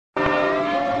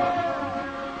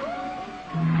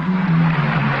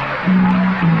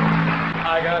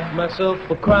myself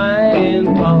a crying,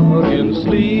 talking,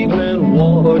 sleeping,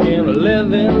 walking, a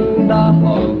living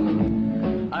doll.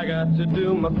 I got to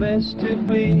do my best to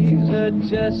please her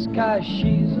just 'cause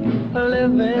she's a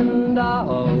living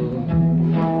doll.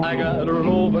 I got a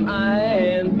roving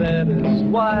eye, and that is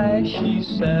why she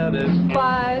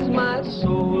satisfies my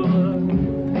soul.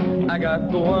 I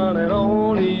got the one and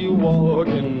only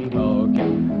walking,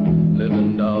 talking,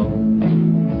 living doll.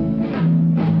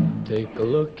 Take a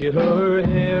look at her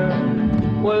hair.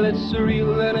 Well, it's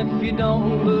surreal, and if you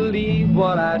don't believe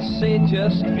what I say,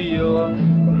 just feel.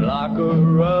 Lock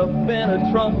her up in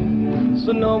a trunk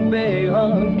so no big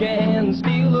hunk can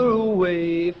steal her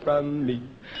away from me.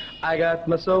 I got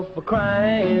myself a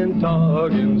crying,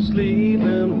 talking,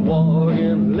 sleeping,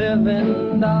 walking,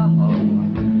 living doll.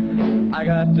 I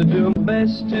got to do my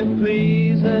best to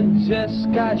please her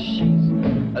just 'cause she's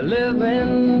a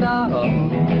living doll.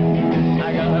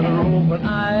 I got a roving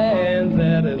eye, and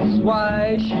that is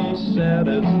why she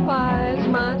satisfies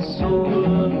my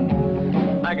soul.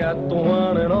 I got the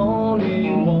one and only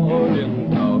walking,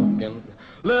 talking,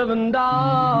 living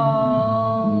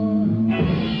doll.